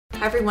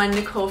Hi everyone,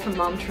 Nicole from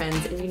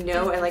Momtrends, and you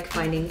know I like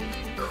finding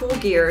cool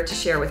gear to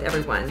share with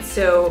everyone.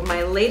 So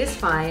my latest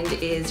find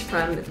is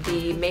from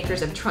the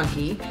makers of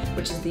Trunki,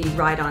 which is the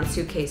ride-on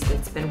suitcase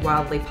that's been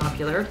wildly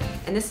popular.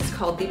 And this is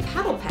called the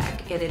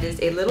Paddlepak, and it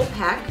is a little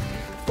pack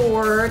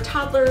for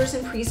toddlers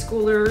and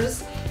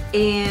preschoolers,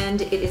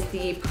 and it is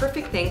the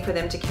perfect thing for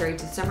them to carry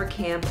to summer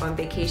camp, on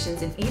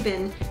vacations, and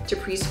even to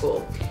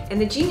preschool.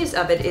 And the genius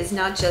of it is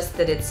not just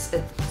that it's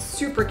a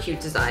super cute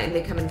design.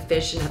 They come in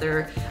fish and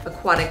other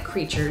aquatic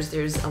creatures.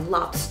 There's a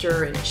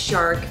lobster and a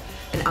shark,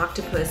 an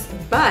octopus,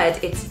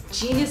 but its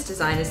genius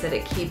design is that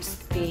it keeps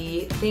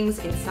the things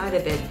inside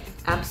of it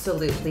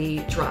absolutely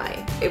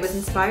dry. It was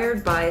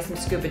inspired by some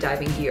scuba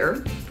diving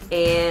gear,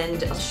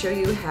 and I'll show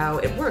you how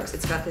it works.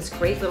 It's got this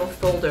great little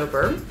fold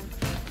over.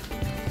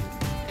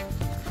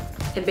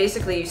 And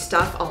basically you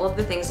stuff all of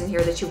the things in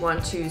here that you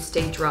want to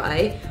stay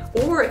dry,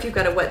 or if you've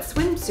got a wet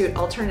swimsuit,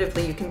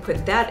 alternatively you can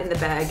put that in the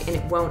bag and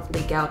it won't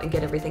leak out and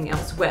get everything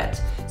else wet.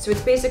 So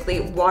it's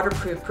basically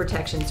waterproof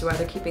protection, so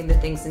either keeping the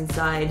things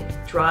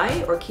inside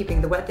dry or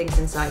keeping the wet things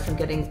inside from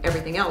getting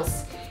everything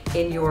else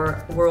in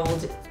your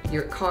world,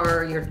 your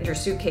car, your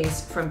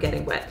suitcase from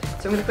getting wet.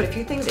 So I'm gonna put a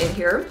few things in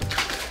here,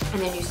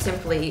 and then you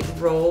simply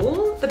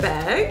roll the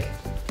bag,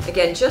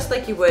 again just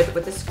like you would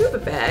with a scuba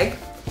bag,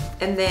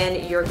 and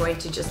then you're going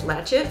to just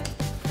latch it,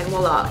 and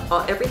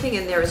voila, everything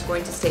in there is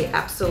going to stay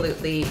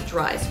absolutely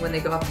dry. So when they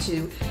go off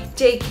to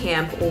day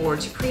camp or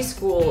to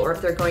preschool, or if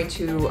they're going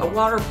to a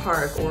water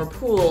park or a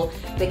pool,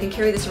 they can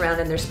carry this around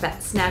and their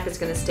snack is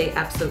going to stay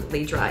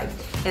absolutely dry.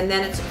 And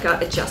then it's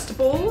got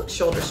adjustable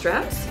shoulder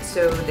straps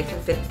so they can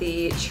fit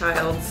the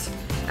child's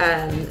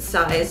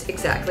size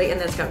exactly, and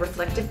then it's got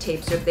reflective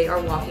tape, so if they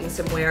are walking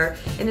somewhere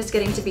and it's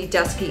getting to be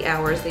dusky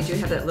hours, they do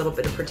have that little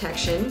bit of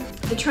protection.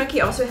 The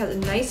Trunki also has a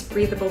nice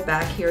breathable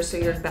back here, so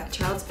your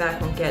child's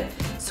back won't get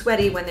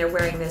sweaty when they're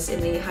wearing this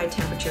in the high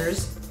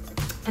temperatures.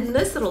 And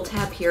this little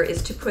tab here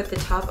is to put the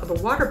top of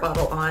a water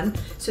bottle on,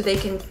 so they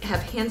can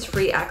have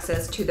hands-free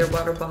access to their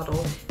water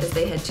bottle as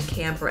they head to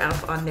camp or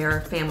out on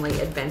their family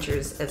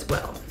adventures as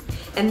well.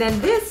 And then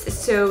this,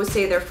 so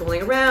say they're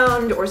fooling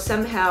around or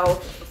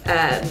somehow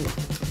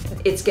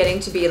it's getting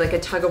to be like a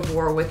tug of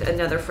war with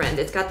another friend.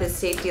 It's got this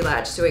safety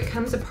latch, so it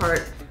comes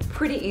apart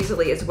pretty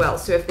easily as well.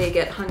 So if they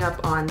get hung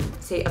up on,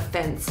 say, a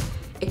fence,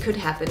 it could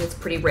happen, it's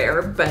pretty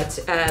rare, but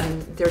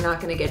they're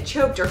not gonna get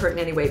choked or hurt in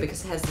any way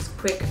because it has this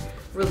quick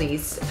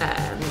release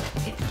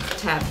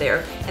tab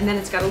there. And then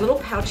it's got a little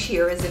pouch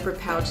here, a zipper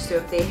pouch, so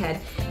if they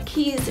had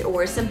keys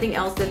or something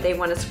else that they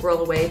want to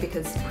squirrel away,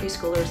 because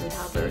preschoolers and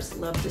toddlers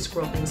love to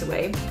squirrel things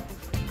away.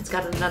 It's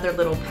got another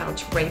little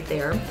pouch right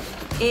there.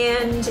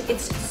 And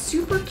it's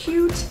super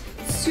cute,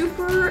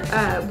 super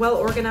well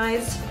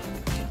organized.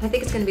 I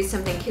think it's going to be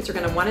something kids are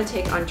going to want to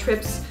take on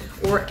trips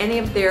or any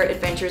of their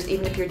adventures,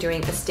 even if you're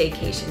doing a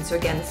staycation. So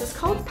again, this is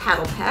called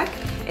Paddlepak,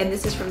 and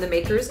this is from the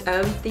makers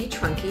of the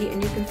Trunki,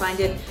 and you can find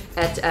it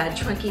at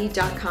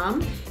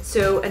trunki.com.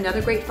 So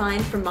another great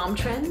find from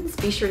Momtrends.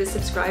 Be sure to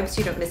subscribe so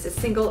you don't miss a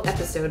single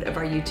episode of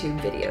our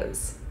YouTube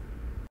videos.